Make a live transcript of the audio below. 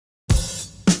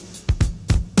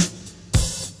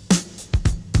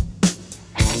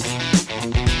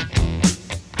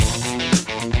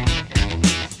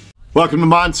Welcome to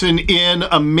Monson in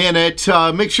a minute.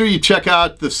 Make sure you check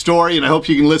out the story, and I hope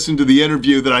you can listen to the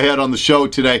interview that I had on the show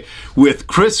today with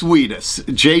Chris Wheatus,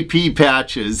 JP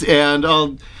Patches. And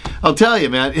I'll tell you,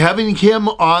 man, having him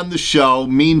on the show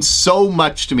means so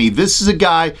much to me. This is a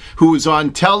guy who was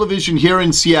on television here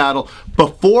in Seattle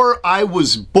before I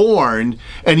was born,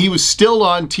 and he was still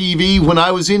on TV when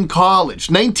I was in college,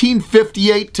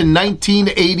 1958 to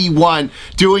 1981,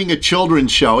 doing a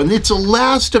children's show. And it's the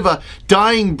last of a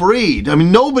dying breed. I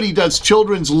mean, nobody does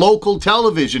children's local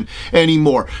television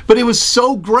anymore. But it was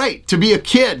so great to be a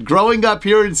kid growing up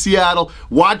here in Seattle,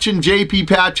 watching JP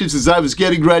Patches as I was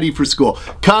getting ready for school,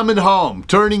 coming home,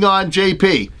 turning on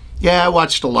JP. Yeah, I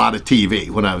watched a lot of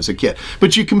TV when I was a kid.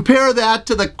 But you compare that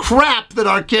to the crap that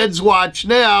our kids watch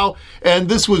now, and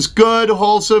this was good,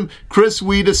 wholesome. Chris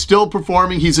Wheatus still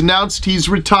performing. He's announced he's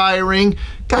retiring.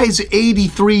 Guy's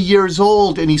 83 years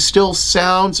old, and he still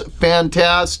sounds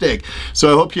fantastic.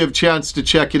 So I hope you have a chance to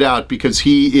check it out, because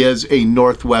he is a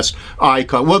Northwest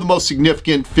icon, one of the most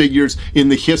significant figures in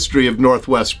the history of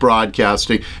Northwest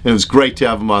broadcasting, and it was great to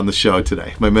have him on the show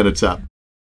today. My minute's up.